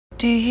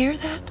Do you hear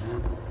that?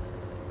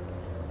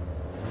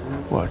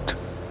 What?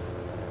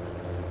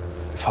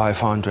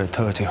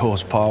 530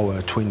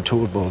 horsepower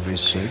twin-turbo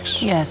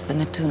V6? Yes, the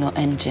Nettuno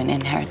engine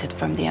inherited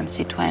from the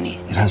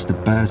MC20. It has the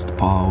best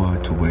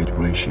power-to-weight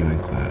ratio in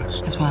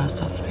class. As well as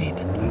top speed.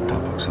 And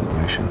top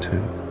acceleration,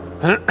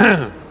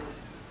 too.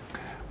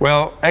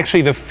 Well,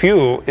 actually the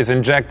fuel is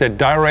injected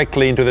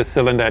directly into the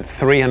cylinder at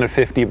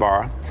 350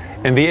 bar,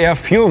 and the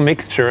air-fuel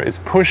mixture is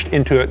pushed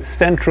into a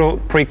central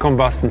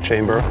pre-combustion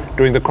chamber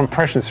during the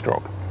compression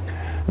stroke.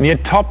 Near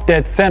top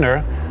dead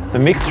center, the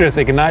mixture is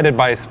ignited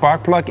by a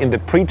spark plug in the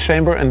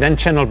pre-chamber and then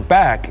channeled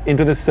back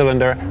into the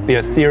cylinder via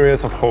a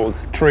series of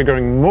holes,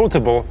 triggering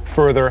multiple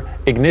further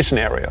ignition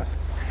areas.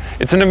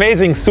 It's an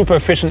amazing, super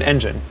efficient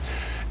engine.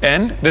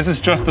 And this is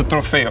just the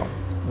Trofeo.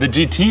 The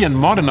GT and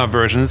Modena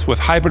versions with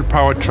hybrid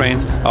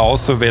powertrains are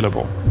also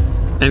available.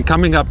 And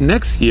coming up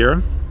next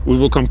year, we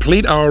will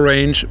complete our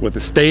range with the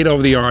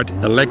state-of-the-art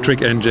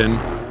electric engine,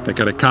 the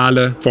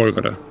Radikale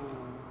Folgere.